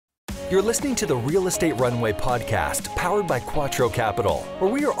You're listening to the Real Estate Runway podcast, powered by Quattro Capital, where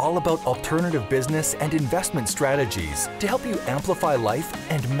we are all about alternative business and investment strategies to help you amplify life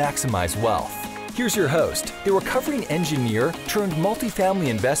and maximize wealth. Here's your host, the recovering engineer turned multifamily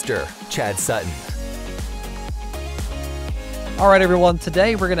investor, Chad Sutton. All right, everyone.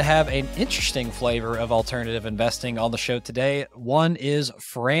 Today, we're going to have an interesting flavor of alternative investing on the show today. One is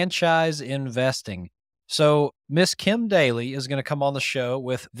franchise investing. So Miss Kim Daly is going to come on the show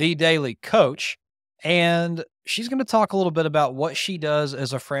with the Daly Coach, and she's going to talk a little bit about what she does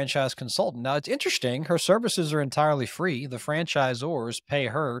as a franchise consultant. Now, it's interesting. Her services are entirely free. The franchisors pay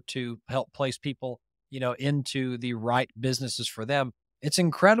her to help place people, into the right businesses for them. It's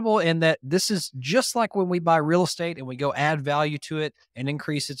incredible in that this is just like when we buy real estate and we go add value to it and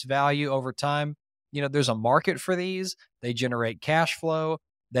increase its value over time. There's a market for these. They generate cash flow.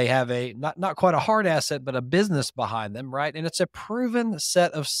 They have a not quite a hard asset, but a business behind them, right? And it's a proven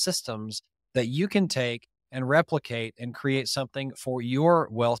set of systems that you can take and replicate and create something for your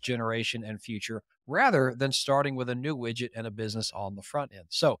wealth generation and future, rather than starting with a new widget and a business on the front end.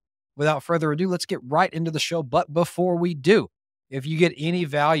 So without further ado, let's get right into the show. But before we do, if you get any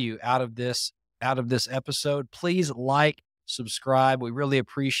value out of this episode, please like, subscribe. We really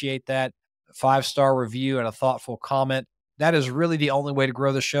appreciate that. A 5-star review and a thoughtful comment. That is really the only way to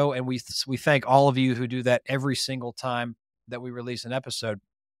grow the show. And we thank all of you who do that every single time that we release an episode.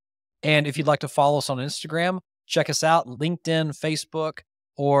 And if you'd like to follow us on Instagram, check us out, LinkedIn, Facebook,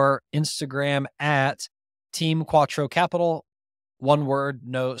 or Instagram at Team Quattro Capital. One word,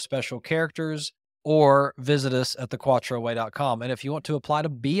 no special characters. Or visit us at thequattroway.com. And if you want to apply to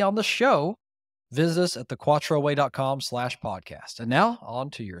be on the show, visit us at thequattroway.com/podcast. And now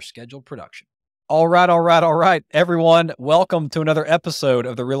on to your scheduled production. All right, everyone. Welcome to another episode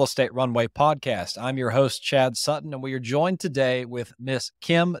of the Real Estate Runway podcast. I'm your host, Chad Sutton, and we are joined today with Miss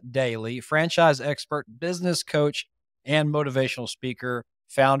Kim Daly, franchise expert, business coach, and motivational speaker,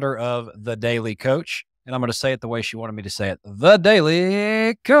 founder of The Daly Coach. And I'm going to say it the way she wanted me to say it. The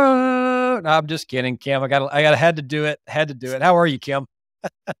Daly Coach. No, I'm just kidding, Kim. I had to do it. How are you, Kim?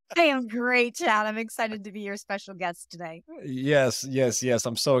 I am great, Chad. I'm excited to be your special guest today. Yes.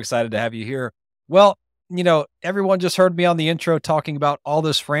 I'm so excited to have you here. Well, everyone just heard me on the intro talking about all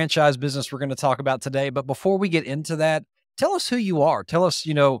this franchise business we're going to talk about today. But before we get into that, tell us who you are. Tell us,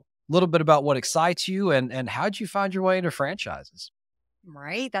 a little bit about what excites you and how'd you find your way into franchises?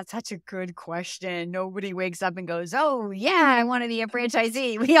 Right? That's such a good question. Nobody wakes up and goes, oh, yeah, I want to be a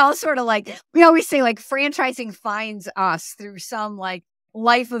franchisee. We all sort of we always say franchising finds us through some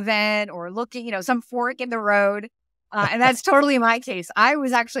life event or looking, some fork in the road. And that's totally my case. I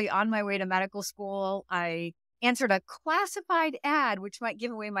was actually on my way to medical school. I answered a classified ad, which might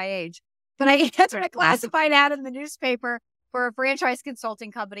give away my age, but I answered a classified ad in the newspaper for a franchise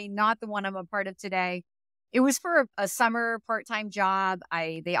consulting company, not the one I'm a part of today. It was for a summer part-time job.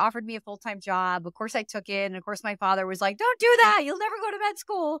 They offered me a full-time job. Of course, I took it. And of course, my father was like, don't do that. You'll never go to med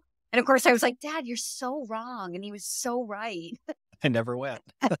school. And of course, I was like, Dad, you're so wrong. And he was so right. I never went.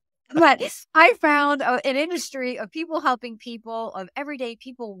 But I found an industry of people helping people, of everyday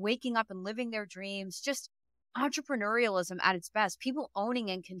people waking up and living their dreams, just entrepreneurialism at its best, people owning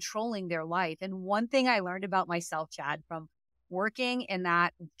and controlling their life. And one thing I learned about myself, Chad, from working in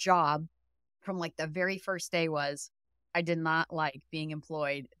that job from the very first day was I did not like being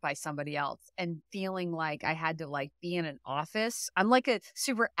employed by somebody else and feeling like I had to be in an office. I'm a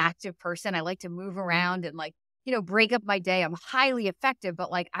super active person. I like to move around and break up my day. I'm highly effective, but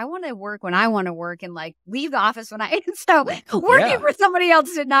I want to work when I want to work and leave the office when I, so working for somebody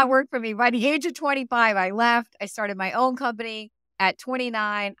else did not work for me. By the age of 25, I left. I started my own company. At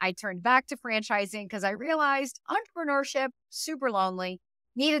 29, I turned back to franchising because I realized entrepreneurship, super lonely.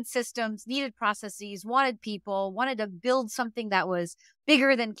 Needed systems, needed processes, wanted people, wanted to build something that was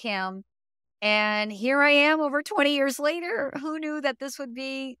bigger than Kim. And here I am over 20 years later. Who knew that this would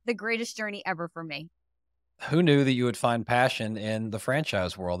be the greatest journey ever for me? Who knew that you would find passion in the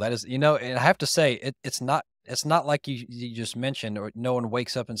franchise world? That is, and I have to say, it's not like you just mentioned, or no one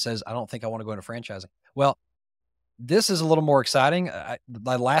wakes up and says, I don't think I want to go into franchising. Well, this is a little more exciting.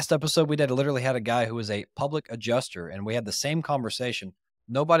 My last episode we did literally had a guy who was a public adjuster, and we had the same conversation.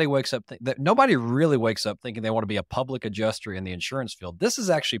 Nobody really wakes up thinking they want to be a public adjuster in the insurance field. This is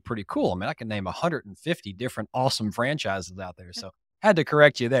actually pretty cool. I mean, I can name 150 different awesome franchises out there. So had to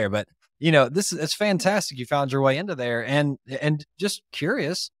correct you there, but it's fantastic. You found your way into there, and just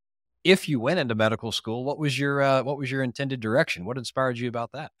curious, if you went into medical school, what was your intended direction? What inspired you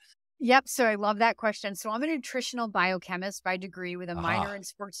about that? Yep. So I love that question. So I'm a nutritional biochemist by degree with a minor in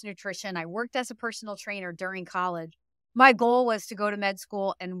sports nutrition. I worked as a personal trainer during college. My goal was to go to med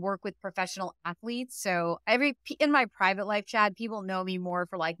school and work with professional athletes. So in my private life, Chad, people know me more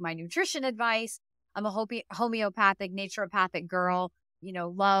for like my nutrition advice. I'm a homeopathic, naturopathic girl,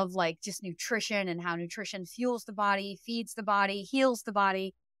 love like just nutrition and how nutrition fuels the body, feeds the body, heals the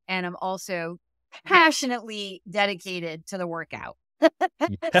body. And I'm also passionately dedicated to the workout.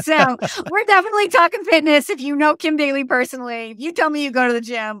 So we're definitely talking fitness. If you know Kim Daly personally, if you tell me you go to the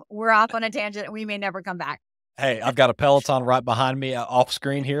gym, we're off on a tangent and we may never come back. Hey, I've got a Peloton right behind me off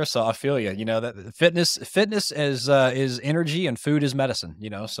screen here, so I feel you. That fitness is energy and food is medicine.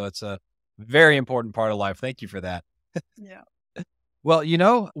 So it's a very important part of life. Thank you for that. Yeah. Well,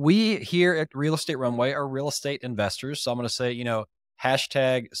 we here at Real Estate Runway are real estate investors. So I'm going to say,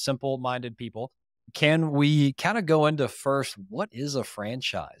 hashtag simple-minded people. Can we kind of go into first, what is a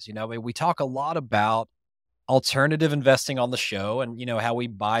franchise? We talk a lot about alternative investing on the show and, how we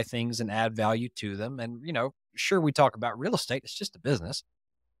buy things and add value to them. And, sure, we talk about real estate. It's just a business.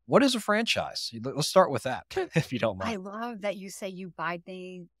 What is a franchise? Let's start with that, if you don't mind. I love that you say you buy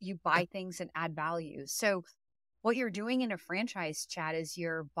things and add value. So what you're doing in a franchise, Chad, is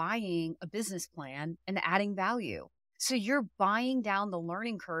you're buying a business plan and adding value. So you're buying down the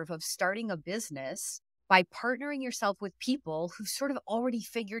learning curve of starting a business by partnering yourself with people who sort of already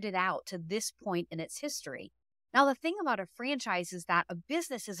figured it out to this point in its history. Now, the thing about a franchise is that a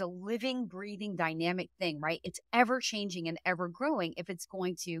business is a living, breathing, dynamic thing, right? It's ever changing and ever growing if it's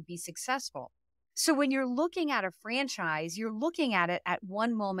going to be successful. So when you're looking at a franchise, you're looking at it at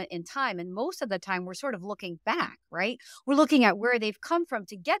one moment in time. And most of the time, we're sort of looking back, right? We're looking at where they've come from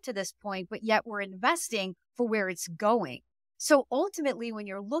to get to this point, but yet we're investing for where it's going. So ultimately, when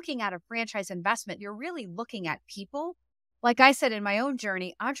you're looking at a franchise investment, you're really looking at people. Like I said in my own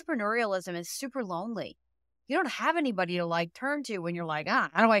journey, entrepreneurialism is super lonely. You don't have anybody to like turn to when you're like, how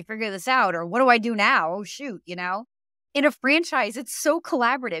do I figure this out? Or what do I do now? Oh, shoot, In a franchise, it's so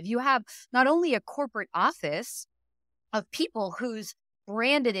collaborative. You have not only a corporate office of people whose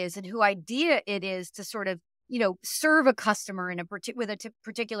brand it is and who idea it is to sort of, serve a customer with a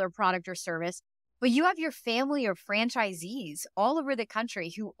particular product or service, but you have your family or franchisees all over the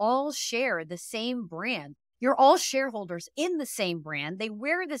country who all share the same brand. You're all shareholders in the same brand. They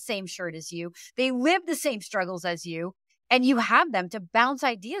wear the same shirt as you. They live the same struggles as you, and you have them to bounce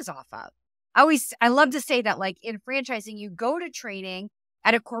ideas off of. I love to say that, like in franchising, you go to training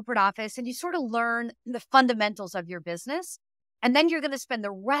at a corporate office and you sort of learn the fundamentals of your business. And then you're going to spend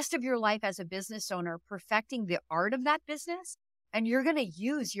the rest of your life as a business owner perfecting the art of that business. And you're going to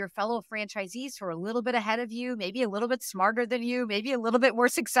use your fellow franchisees who are a little bit ahead of you, maybe a little bit smarter than you, maybe a little bit more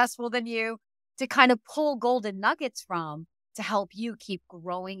successful than you, to kind of pull golden nuggets from to help you keep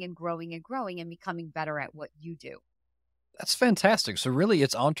growing and growing and growing and becoming better at what you do. That's fantastic. So really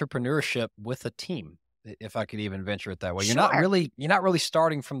it's entrepreneurship with a team, if I could even venture it that way. Sure. You're not really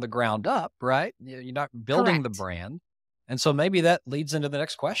starting from the ground up, right? You're not building Correct. the brand. And so maybe that leads into the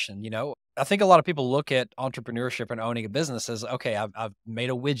next question. I think a lot of people look at entrepreneurship and owning a business as, okay, I've made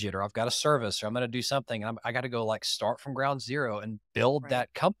a widget or I've got a service or I'm going to do something. And I got to go like start from ground zero and build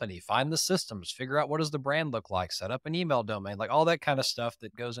that company, find the systems, figure out what does the brand look like, set up an email domain, like all that kind of stuff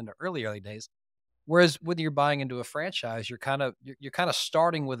that goes into early days. Whereas when you're buying into a franchise, you're kind of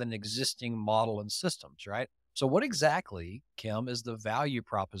starting with an existing model and systems, right? So what exactly, Kim, is the value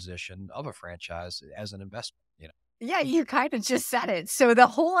proposition of a franchise as an investment? Yeah, you kind of just said it. So the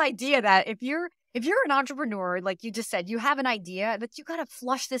whole idea that if you're an entrepreneur, like you just said, you have an idea, but you got to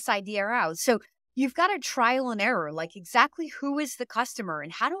flush this idea out. So you've got to trial and error, like exactly who is the customer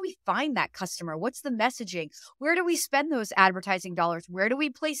and how do we find that customer? What's the messaging? Where do we spend those advertising dollars? Where do we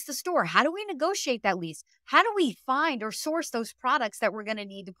place the store? How do we negotiate that lease? How do we find or source those products that we're going to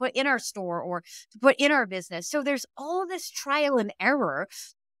need to put in our store or to put in our business? So there's all this trial and error,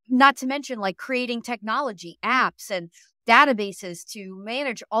 not to mention like creating technology, apps, and databases to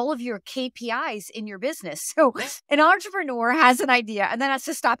manage all of your KPIs in your business. So an entrepreneur has an idea and then has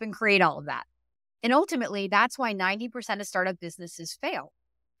to stop and create all of that. And ultimately, that's why 90% of startup businesses fail.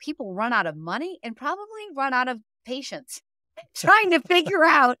 People run out of money and probably run out of patience trying to figure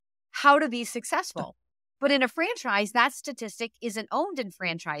out how to be successful. But in a franchise, that statistic isn't owned in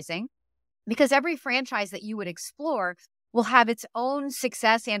franchising because every franchise that you would explore will have its own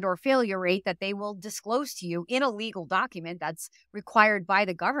success and or failure rate that they will disclose to you in a legal document that's required by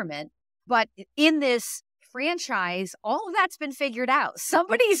the government. But in this franchise, all of that's been figured out.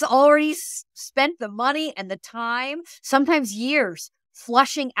 Somebody's already spent the money and the time, sometimes years,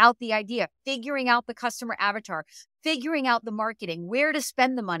 flushing out the idea, figuring out the customer avatar, figuring out the marketing, where to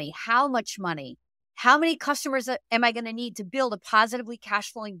spend the money, how much money, How many customers am I going to need to build a positively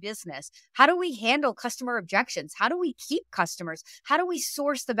cash flowing business? How do we handle customer objections? How do we keep customers? How do we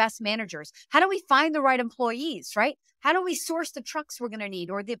source the best managers? How do we find the right employees, right? How do we source the trucks we're going to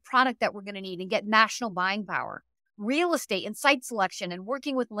need or the product that we're going to need and get national buying power? Real estate and site selection and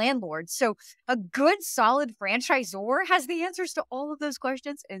working with landlords. So a good, solid franchisor has the answers to all of those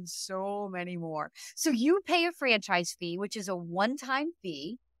questions and so many more. So you pay a franchise fee, which is a one-time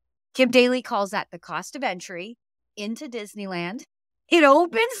fee. Kim Daly calls that the cost of entry into Disneyland. It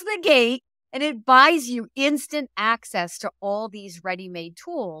opens the gate and it buys you instant access to all these ready-made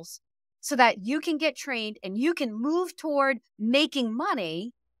tools so that you can get trained and you can move toward making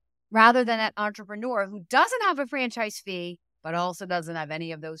money rather than that entrepreneur who doesn't have a franchise fee, but also doesn't have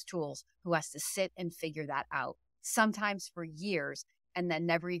any of those tools, who has to sit and figure that out, sometimes for years, and then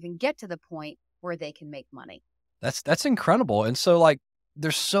never even get to the point where they can make money. That's incredible. And so, like,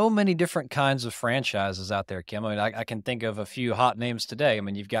 there's so many different kinds of franchises out there, Kim. I mean, I can think of a few hot names today. I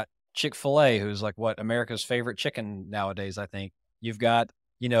mean, you've got Chick-fil-A, who's like what, America's favorite chicken nowadays, I think. You've got,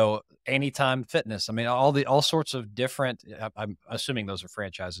 Anytime Fitness. I mean, all sorts of different, I'm assuming those are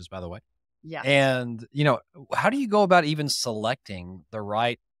franchises, by the way. Yeah. And, how do you go about even selecting the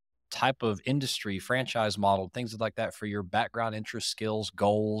right type of industry, franchise model, things like that for your background, interest, skills,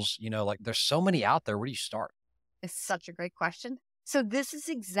 goals? Like, there's so many out there. Where do you start? It's such a great question. So this is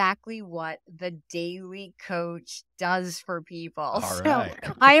exactly what the Daly Coach does for people. All right.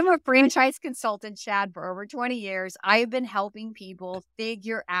 I am a franchise consultant, Chad, for over 20 years. I have been helping people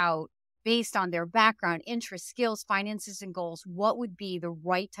figure out, based on their background, interests, skills, finances, and goals, what would be the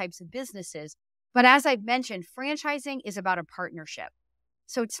right types of businesses. But as I've mentioned, franchising is about a partnership.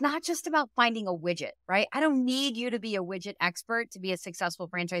 So it's not just about finding a widget, right? I don't need you to be a widget expert to be a successful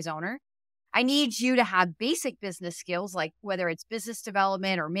franchise owner. I need you to have basic business skills, like whether it's business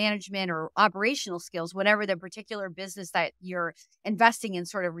development or management or operational skills, whatever the particular business that you're investing in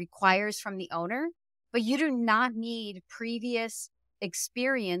sort of requires from the owner. But you do not need previous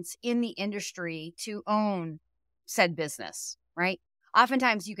experience in the industry to own said business, right?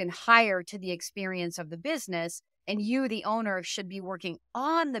 Oftentimes you can hire to the experience of the business, and you, the owner, should be working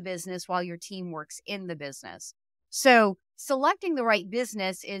on the business while your team works in the business. So selecting the right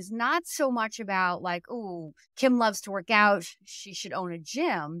business is not so much about like, oh, Kim loves to work out, she should own a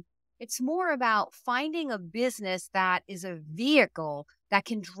gym. It's more about finding a business that is a vehicle that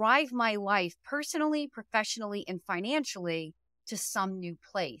can drive my life personally, professionally, and financially to some new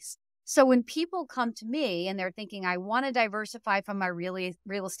place. So when people come to me and they're thinking, I want to diversify from my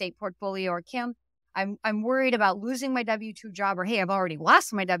real estate portfolio, or Kim, I'm worried about losing my W-2 job, or hey, I've already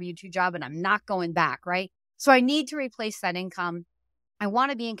lost my W-2 job and I'm not going back, right? So I need to replace that income. I want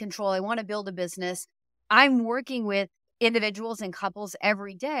to be in control. I want to build a business. I'm working with individuals and couples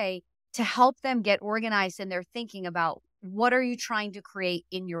every day to help them get organized in their thinking about what are you trying to create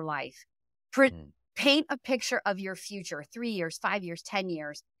in your life. Paint a picture of your future, 3 years, 5 years, 10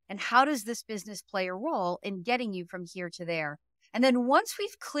 years, and how does this business play a role in getting you from here to there? And then once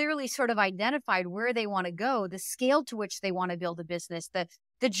we've clearly sort of identified where they want to go, the scale to which they want to build a business,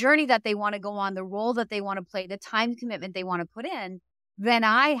 the journey that they want to go on, the role that they want to play, the time commitment they want to put in, then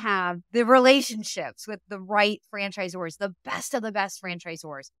I have the relationships with the right franchisors, the best of the best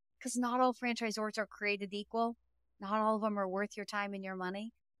franchisors, because not all franchisors are created equal. Not all of them are worth your time and your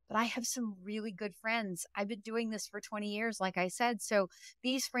money. But I have some really good friends. I've been doing this for 20 years, like I said. So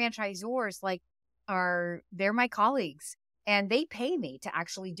these franchisors, they're my colleagues, and they pay me to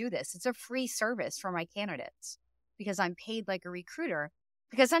actually do this. It's a free service for my candidates because I'm paid like a recruiter,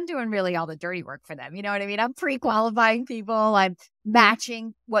 because I'm doing really all the dirty work for them. You know what I mean? I'm pre-qualifying people. I'm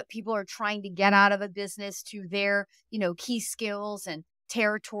matching what people are trying to get out of a business to their, key skills and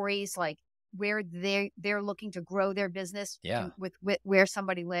territories, like where they're looking to grow their business with where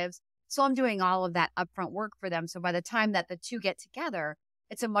somebody lives. So I'm doing all of that upfront work for them. So by the time that the two get together,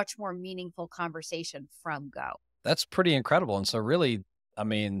 it's a much more meaningful conversation from go. That's pretty incredible. And so really, I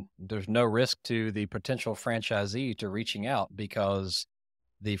mean, there's no risk to the potential franchisee to reaching out, because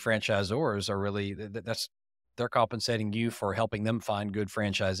the franchisors are really, they're compensating you for helping them find good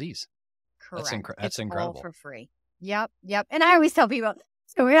franchisees. Correct. That's incredible. All for free. Yep. And I always tell people,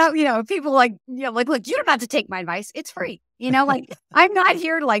 so people look, you don't have to take my advice. It's free. I'm not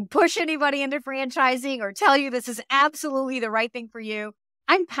here to push anybody into franchising or tell you this is absolutely the right thing for you.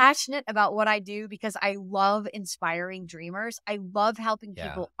 I'm passionate about what I do because I love inspiring dreamers. I love helping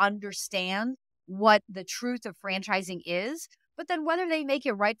people understand what the truth of franchising is, But then whether they make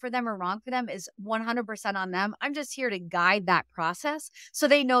it right for them or wrong for them is 100% on them. I'm just here to guide that process so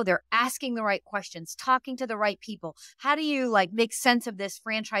they know they're asking the right questions, talking to the right people. How do you like make sense of this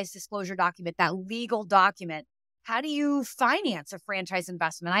franchise disclosure document, that legal document? How do you finance a franchise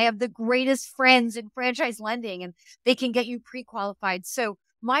investment? I have the greatest friends in franchise lending and they can get you pre-qualified. So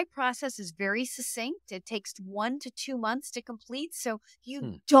my process is very succinct. It takes 1 to 2 months to complete. So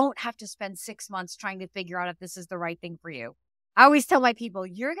you don't have to spend 6 months trying to figure out if this is the right thing for you. I always tell my people,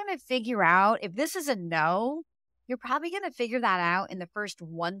 you're going to figure out if this is a no, you're probably going to figure that out in the first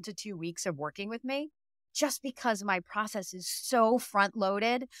 1 to 2 weeks of working with me, just because my process is so front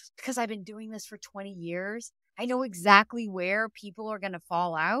loaded, because I've been doing this for 20 years. I know exactly where people are going to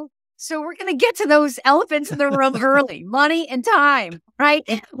fall out. So we're going to get to those elephants in the room early, money and time, right?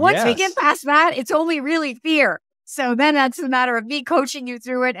 Once we get past that, it's only really fear. So then that's a matter of me coaching you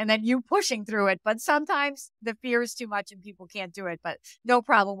through it and then you pushing through it. But sometimes the fear is too much and people can't do it. But no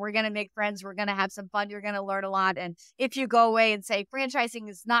problem. We're going to make friends. We're going to have some fun. You're going to learn a lot. And if you go away and say, franchising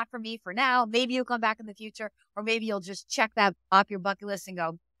is not for me for now, maybe you'll come back in the future, or maybe you'll just check that off your bucket list and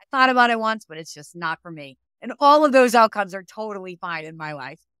go, I thought about it once, but it's just not for me. And all of those outcomes are totally fine in my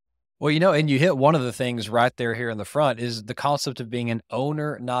life. Well, you know, and you hit one of the things right there here in the front is the concept of being an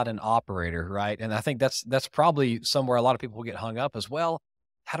owner, not an operator, right? And I think that's probably somewhere a lot of people get hung up as well.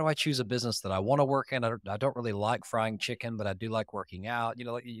 How do I choose a business that I want to work in? I don't really like frying chicken, but I do like working out. You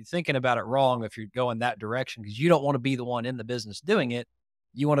know, like, you're thinking about it wrong if you're going that direction, because you don't want to be the one in the business doing it.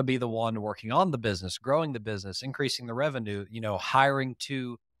 You want to be the one working on the business, growing the business, increasing the revenue, you know, hiring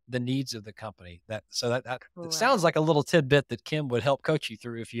to the needs of the company. That it sounds like a little tidbit that Kim would help coach you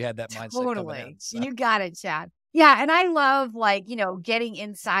through if you had that mindset coming in. So. You got it, Chad. Yeah. And I love like, you know, getting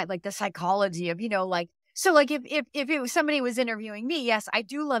inside like the psychology of, you know, like, so like if it was somebody was interviewing me, yes, I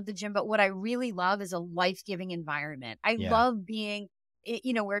do love the gym, but what I really love is a life-giving environment. I love being,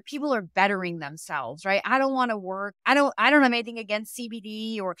 you know, where people are bettering themselves, right? I don't want to work. I don't have anything against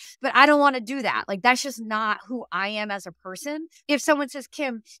CBD but I don't want to do that. Like, that's just not who I am as a person. If someone says,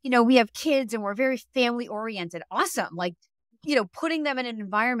 Kim, you know, we have kids and we're very family oriented. Awesome. Like, you know, putting them in an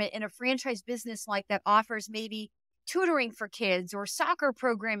environment in a franchise business like that offers maybe tutoring for kids or soccer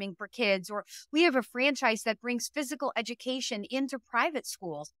programming for kids, or we have a franchise that brings physical education into private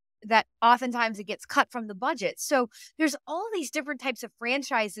schools that oftentimes it gets cut from the budget. So there's all these different types of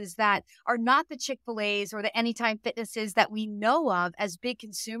franchises that are not the Chick-fil-A's or the Anytime Fitnesses that we know of as big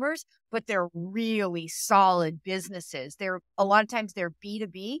consumers, but they're really solid businesses. A lot of times they're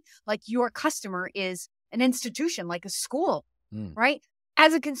B2B, like your customer is an institution, like a school, right?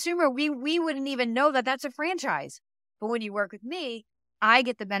 As a consumer, we wouldn't even know that that's a franchise. But when you work with me, I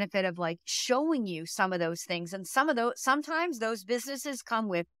get the benefit of like showing you some of those things. And sometimes those businesses come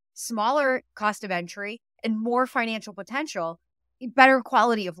with smaller cost of entry and more financial potential, better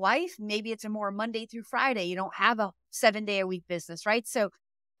quality of life. Maybe it's a more Monday through Friday. You don't have a 7-day-a-week business, right? So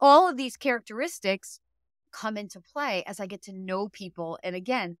all of these characteristics come into play as I get to know people. And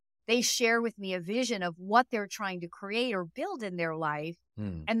again, they share with me a vision of what they're trying to create or build in their life.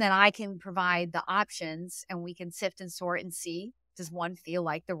 And then I can provide the options and we can sift and sort and see, does one feel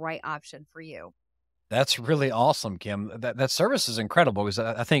like the right option for you? That's really awesome, Kim. That service is incredible, because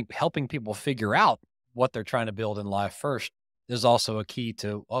I think helping people figure out what they're trying to build in life first is also a key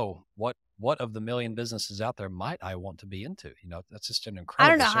to, what of the million businesses out there might I want to be into? You know, that's just an incredible I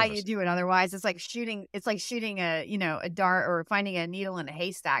don't know service. how you do it otherwise. It's like shooting a, you know, a dart or finding a needle in a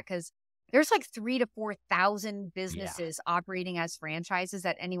haystack, because there's like 3,000 to 4,000 businesses operating as franchises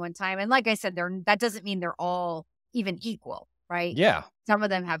at any one time. And like I said, that doesn't mean they're all even equal, right? Yeah. Some of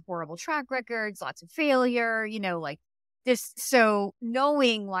them have horrible track records, lots of failure, you know, like this. So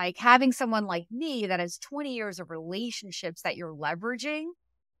knowing, like, having someone like me that has 20 years of relationships that you're leveraging,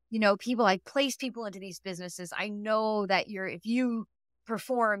 you know, I place people into these businesses. I know that if you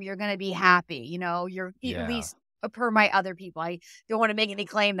perform, you're going to be happy. You know, at least per my other people. I don't want to make any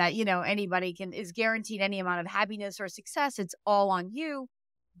claim that, you know, anybody is guaranteed any amount of happiness or success. It's all on you.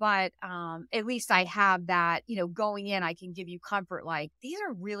 But at least I have that, you know, going in, I can give you comfort. Like, these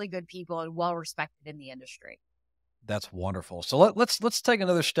are really good people and well respected in the industry. That's wonderful. So let's take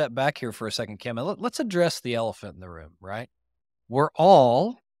another step back here for a second, Kim, and let's address the elephant in the room, right? We're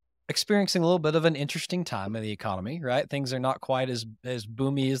all experiencing a little bit of an interesting time in the economy, right? Things are not quite as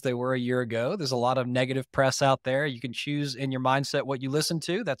boomy as they were a year ago. There's a lot of negative press out there. You can choose in your mindset what you listen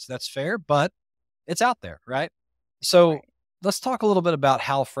to. That's fair, but it's out there, right? So let's talk a little bit about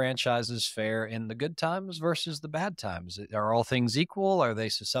how franchises fare in the good times versus the bad times. Are all things equal? Are they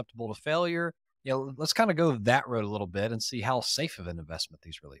susceptible to failure? You know, let's kind of go that road a little bit and see how safe of an investment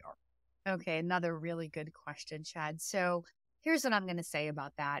these really are. Okay, another really good question, Chad. So Here's what I'm going to say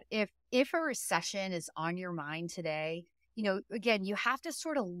about that. If a recession is on your mind today, again, you have to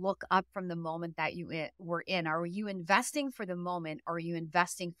sort of look up from the moment that were in. Are you investing for the moment? Or are you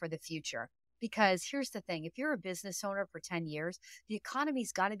investing for the future? Because here's the thing. If you're a business owner for 10 years, the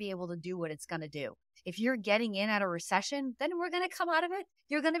economy's got to be able to do what it's going to do. If you're getting in at a recession, then we're going to come out of it.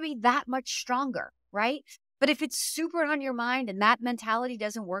 You're going to be that much stronger, right? But if it's super on your mind and that mentality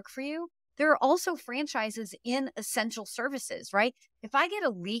doesn't work for you, there are also franchises in essential services, right? If I get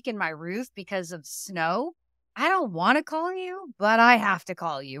a leak in my roof because of snow, I don't want to call you, but I have to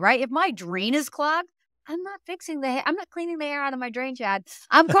call you, right? If my drain is clogged, I'm not cleaning the air out of my drain, Chad.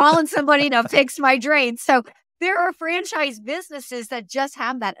 I'm calling somebody to fix my drain. So there are franchise businesses that just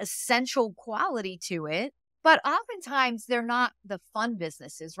have that essential quality to it. But oftentimes they're not the fun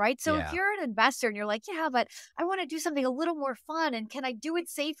businesses, right? So if you're an investor and you're like, yeah, but I want to do something a little more fun, and can I do it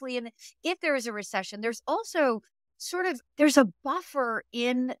safely? And if there is a recession, there's also there's a buffer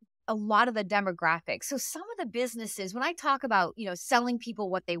in a lot of the demographics. So some of the businesses, when I talk about, selling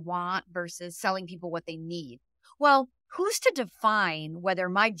people what they want versus selling people what they need, well, who's to define whether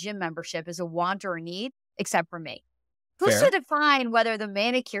my gym membership is a want or a need except for me? Who's to define whether the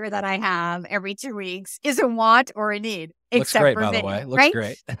manicure that I have every 2 weeks is a want or a need? Looks great, by the way. Looks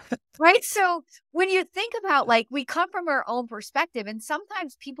great. Right? So when you think about, we come from our own perspective, and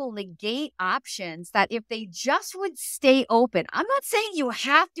sometimes people negate options that if they just would stay open. I'm not saying you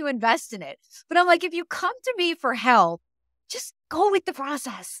have to invest in it, but I'm like, if you come to me for help, just go with the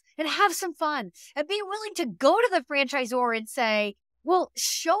process and have some fun and be willing to go to the franchisor and say, well,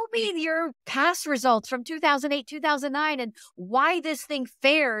 show me your past results from 2008, 2009, and why this thing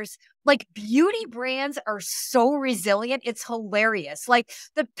fares. Beauty brands are so resilient. It's hilarious.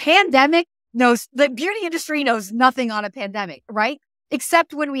 The beauty industry knows nothing on a pandemic, right?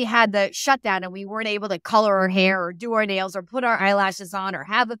 Except when we had the shutdown and we weren't able to color our hair or do our nails or put our eyelashes on or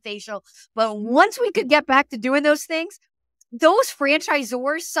have a facial. But once we could get back to doing those things, those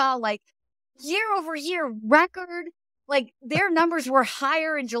franchisors saw year over year record. Their numbers were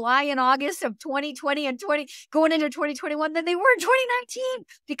higher in July and August of 2020 and going into 2021 than they were in 2019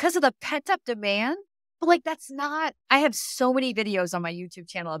 because of the pent up demand. But I have so many videos on my YouTube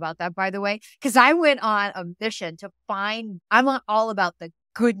channel about that, by the way, because I went on a mission I'm all about the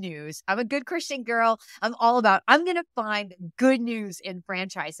good news. I'm a good Christian girl. I'm going to find good news in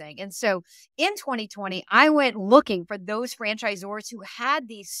franchising. And so in 2020, I went looking for those franchisors who had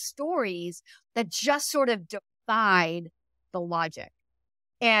these stories that just sort of defied the logic.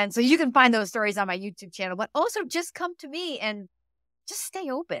 And so you can find those stories on my YouTube channel, but also just come to me and just stay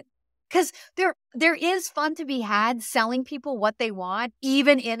open. Because there is fun to be had selling people what they want,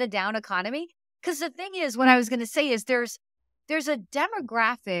 even in a down economy. Because the thing is, what I was going to say is there's a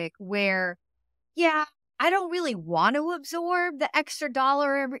demographic where, I don't really want to absorb the extra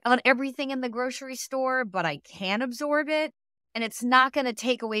dollar on everything in the grocery store, but I can absorb it. And it's not going to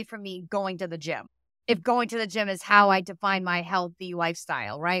take away from me going to the gym. If going to the gym is how I define my healthy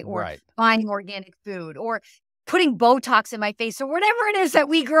lifestyle, right? Or buying organic food or putting Botox in my face or whatever it is that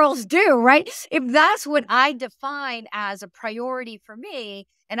we girls do, right? If that's what I define as a priority for me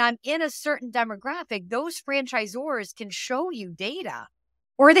and I'm in a certain demographic, those franchisors can show you data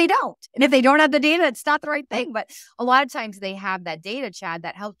or they don't. And if they don't have the data, it's not the right thing. But a lot of times they have that data, Chad,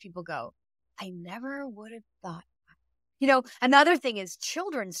 that helps people go, I never would have thought. Another thing is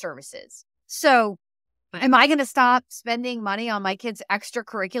children's services. So am I going to stop spending money on my kids'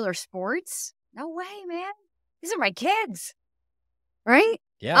 extracurricular sports? No way, man. These are my kids, right?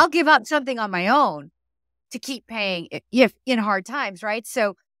 Yeah. I'll give up something on my own to keep paying if in hard times, right?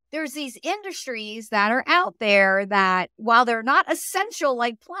 So there's these industries that are out there that while they're not essential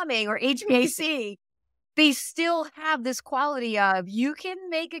like plumbing or HVAC, they still have this quality of you can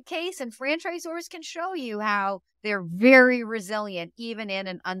make a case and franchisors can show you how they're very resilient even in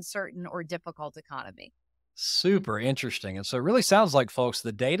an uncertain or difficult economy. Super interesting. And so it really sounds like, folks,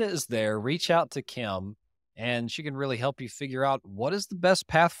 the data is there. Reach out to Kim and she can really help you figure out what is the best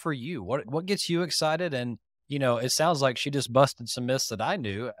path for you. What gets you excited? And, it sounds like she just busted some myths that I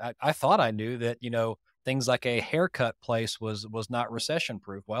knew. I thought I knew that, things like a haircut place was not recession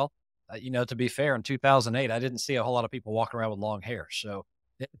proof. Well, to be fair, in 2008, I didn't see a whole lot of people walking around with long hair. So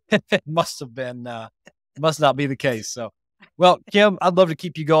it must have been, must not be the case. So, well, Kim, I'd love to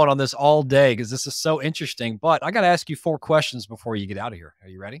keep you going on this all day because this is so interesting, but I got to ask you 4 questions before you get out of here. Are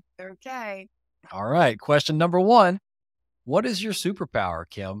you ready? Okay. All right. Question number 1, what is your superpower,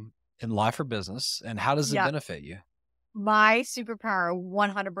 Kim, in life or business, and how does it benefit you? My superpower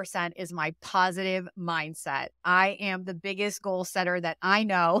 100% is my positive mindset. I am the biggest goal setter that I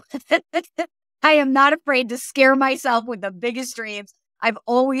know. I am not afraid to scare myself with the biggest dreams. I've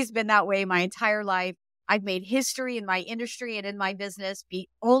always been that way my entire life. I've made history in my industry and in my business.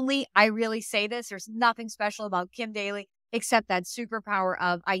 I really say this, there's nothing special about Kim Daly except that superpower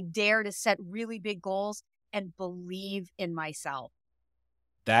of I dare to set really big goals and believe in myself.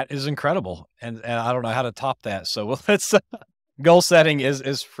 That is incredible. And I don't know how to top that. So let's goal setting is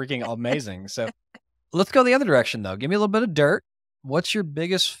freaking amazing. So let's go the other direction though. Give me a little bit of dirt. What's your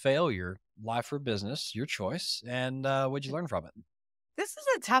biggest failure, life or business, your choice, and what'd you learn from it? This is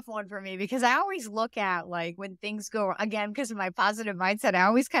a tough one for me because I always look at like when things go again, because of my positive mindset, I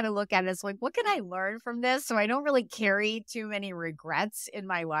always kind of look at it as like, what can I learn from this? So I don't really carry too many regrets in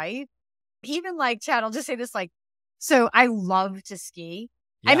my life. Even like Chad, I'll just say this like, so I love to ski.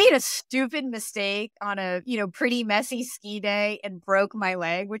 I Yeah. made a stupid mistake on a, pretty messy ski day and broke my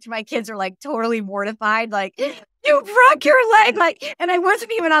leg, which my kids are like totally mortified. Like, you broke your leg. Like, and I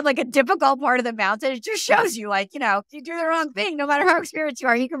wasn't even on like a difficult part of the mountain. It just shows you like, if you do the wrong thing, no matter how experienced you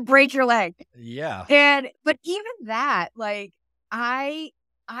are, you can break your leg. Yeah. But even that, like, I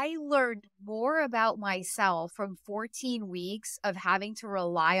learned more about myself from 14 weeks of having to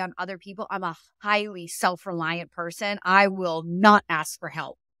rely on other people. I'm a highly self-reliant person. I will not ask for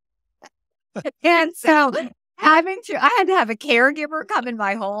help. And so I had to have a caregiver come in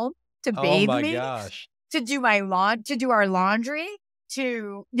my home to Oh bathe my me, gosh. to do to do our laundry,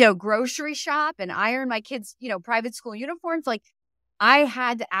 to, grocery shop and iron my kids', private school uniforms. Like I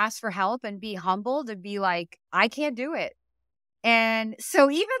had to ask for help and be humbled and be like, I can't do it. And so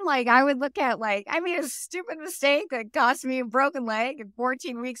even like I would look at like, I made a stupid mistake that cost me a broken leg and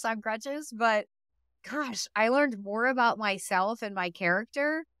 14 weeks on crutches. But gosh, I learned more about myself and my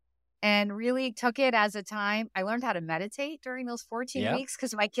character and really took it as a time. I learned how to meditate during those 14 Yeah. weeks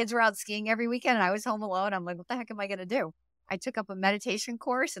because my kids were out skiing every weekend and I was home alone. I'm like, what the heck am I going to do? I took up a meditation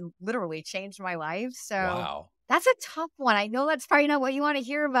course and literally changed my life. So Wow. that's a tough one. I know that's probably not what you want to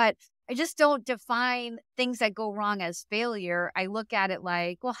hear, but I just don't define things that go wrong as failure. I look at it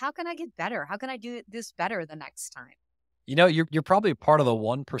like, well, how can I get better? How can I do this better the next time? You're probably part of the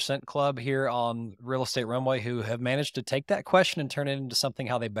 1% club here on Real Estate Runway who have managed to take that question and turn it into something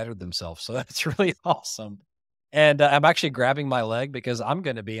how they bettered themselves. So that's really awesome. And I'm actually grabbing my leg because I'm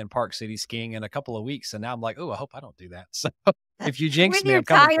going to be in Park City skiing in a couple of weeks. And now I'm like, oh, I hope I don't do that. So if you jinx When me, you're I'm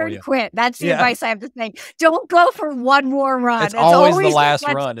coming for tired, you. quit. That's the Yeah. advice I have to say. Don't go for one more run. It's always the last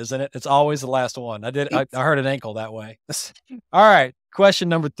much- run, isn't it? It's always the last one. I hurt an ankle that way. All right. Question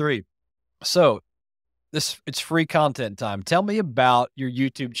number 3. So it's free content time. Tell me about your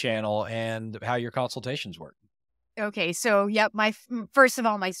YouTube channel and how your consultations work. Okay, so yep, first of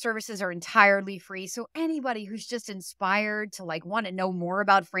all, my services are entirely free. So anybody who's just inspired to like want to know more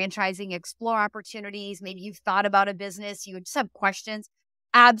about franchising, explore opportunities, maybe you've thought about a business, you just have questions,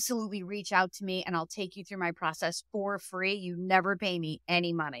 absolutely reach out to me and I'll take you through my process for free. You never pay me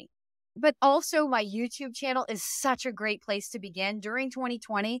any money. But also my YouTube channel is such a great place to begin. During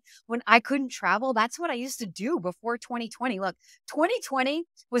 2020, when I couldn't travel, that's what I used to do before 2020. Look, 2020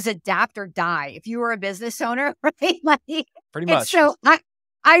 was adapt or die if you were a business owner, right? Like, Pretty much. So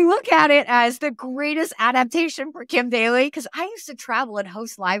I look at it as the greatest adaptation for Kim Daly because I used to travel and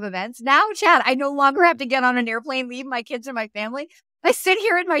host live events. Now, Chad, I no longer have to get on an airplane, leave my kids and my family. I sit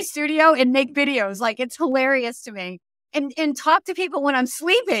here in my studio and make videos. Like, it's hilarious to me. And talk to people when I'm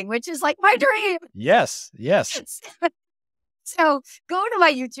sleeping, which is like my dream. Yes. So go to my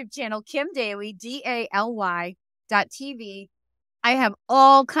YouTube channel, Kim Daly, DALY.TV. I have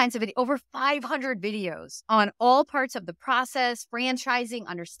all kinds of over 500 videos on all parts of the process, franchising,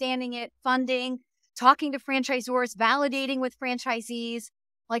 understanding it, funding, talking to franchisors, validating with franchisees,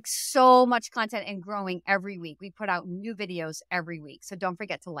 like so much content and growing every week. We put out new videos every week. So don't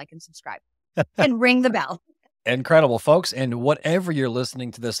forget to like and subscribe and ring the bell. Incredible, folks. And whatever you're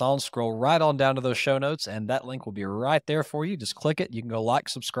listening to this on, scroll right on down to those show notes, and that link will be right there for you. Just click it. You can go like,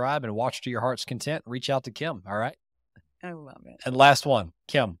 subscribe, and watch to your heart's content. Reach out to Kim. All right. I love it. And last one,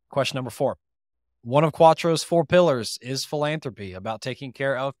 Kim, question number 4. One of Quattro's 4 pillars is philanthropy, about taking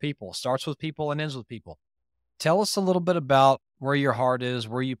care of people. Starts with people and ends with people. Tell us a little bit about where your heart is,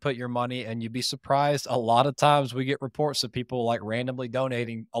 where you put your money, and you'd be surprised. A lot of times we get reports of people like randomly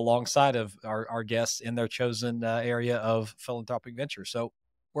donating alongside of our guests in their chosen area of philanthropic venture. So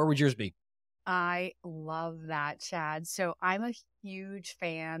where would yours be? I love that, Chad. So I'm a huge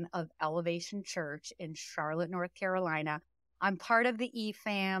fan of Elevation Church in Charlotte, North Carolina. I'm part of the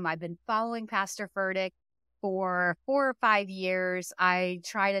EFAM. I've been following Pastor Furtick for 4 or 5 years. I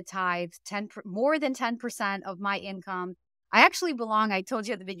try to tithe more than 10% of my income. I actually belong, I told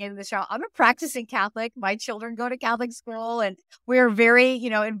you at the beginning of the show, I'm a practicing Catholic. My children go to Catholic school, and we're very,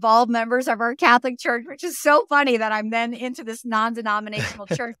 involved members of our Catholic church, which is so funny that I'm then into this non-denominational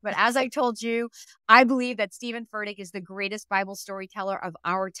church. But as I told you, I believe that Stephen Furtick is the greatest Bible storyteller of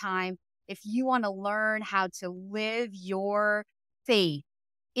our time. If you want to learn how to live your faith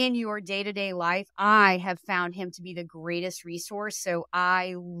in your day-to-day life, I have found him to be the greatest resource. So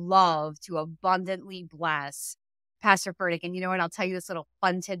I love to abundantly bless Pastor Furtick. And you know what? I'll tell you this little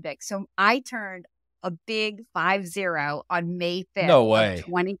fun tidbit. So I turned a big 50 on May 5th. No way.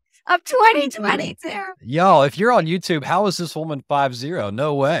 Of 2022. Y'all, if you're on YouTube, how is this woman 50?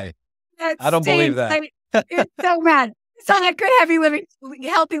 No way. I don't believe that. It's so mad. It's on that good,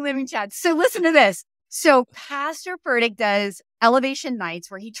 healthy living chat. So listen to this. So Pastor Furtick does elevation nights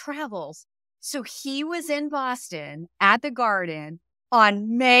where he travels. So he was in Boston at the Garden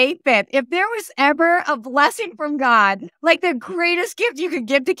on May 5th. If there was ever a blessing from God, like the greatest gift you could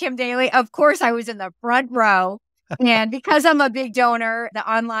give to Kim Daly, of course, I was in the front row. And because I'm a big donor, the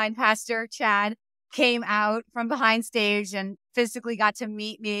online pastor, Chad, came out from behind stage and physically got to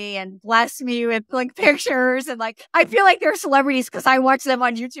meet me and bless me with like pictures. And like, I feel like they're celebrities because I watch them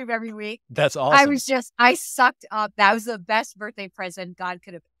on YouTube every week. That's awesome. I sucked up. That was the best birthday present God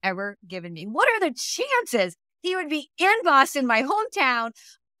could have ever given me. What are the chances he would be in Boston, my hometown,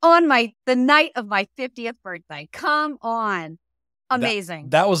 on the night of my 50th birthday? Come on. Amazing.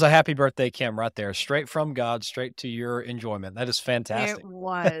 That was a happy birthday, Kim, right there. Straight from God, straight to your enjoyment. That is fantastic. It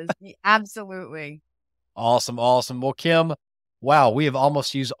was. Absolutely. Awesome. Well, Kim, wow, we have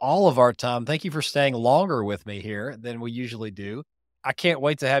almost used all of our time. Thank you for staying longer with me here than we usually do. I can't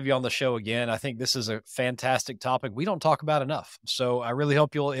wait to have you on the show again. I think this is a fantastic topic we don't talk about enough. So I really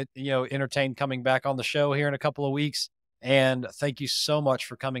hope you'll, entertain coming back on the show here in a couple of weeks. And thank you so much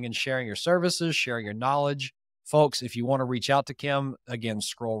for coming and sharing your services, sharing your knowledge. Folks, if you want to reach out to Kim, again,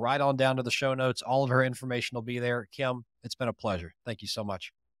 scroll right on down to the show notes. All of her information will be there. Kim, it's been a pleasure. Thank you so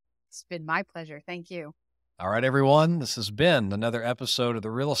much. It's been my pleasure. Thank you. All right, everyone. This has been another episode of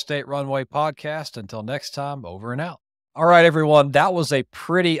the Real Estate Runway podcast. Until next time, over and out. All right, everyone. That was a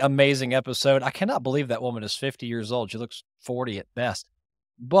pretty amazing episode. I cannot believe that woman is 50 years old. She looks 40 at best.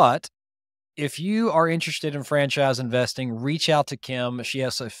 But if you are interested in franchise investing, reach out to Kim. She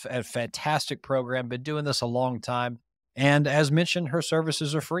has a fantastic program, been doing this a long time. And as mentioned, her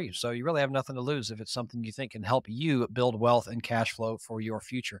services are free. So you really have nothing to lose if it's something you think can help you build wealth and cash flow for your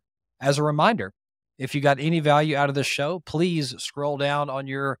future. As a reminder, if you got any value out of this show, please scroll down on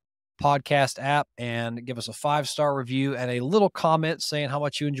your podcast app and give us a 5-star review and a little comment saying how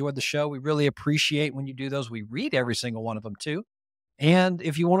much you enjoyed the show. We really appreciate when you do those. We read every single one of them too. And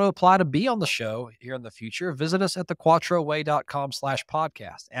if you want to apply to be on the show here in the future, visit us at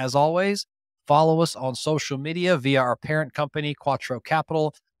thequattroway.com/podcast. As always, follow us on social media via our parent company, Quattro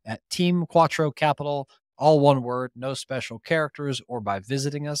Capital, at Team Quattro Capital, all one word, no special characters, or by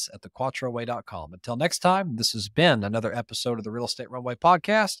visiting us at thequattroway.com. Until next time, this has been another episode of the Real Estate Runway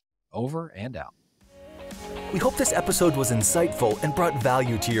podcast. Over and out. We hope this episode was insightful and brought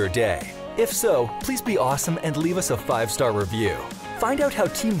value to your day. If so, please be awesome and leave us a 5-star review. Find out how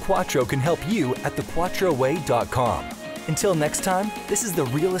Team Quattro can help you at thequattroway.com. Until next time, this is the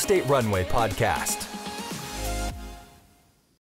Real Estate Runway podcast.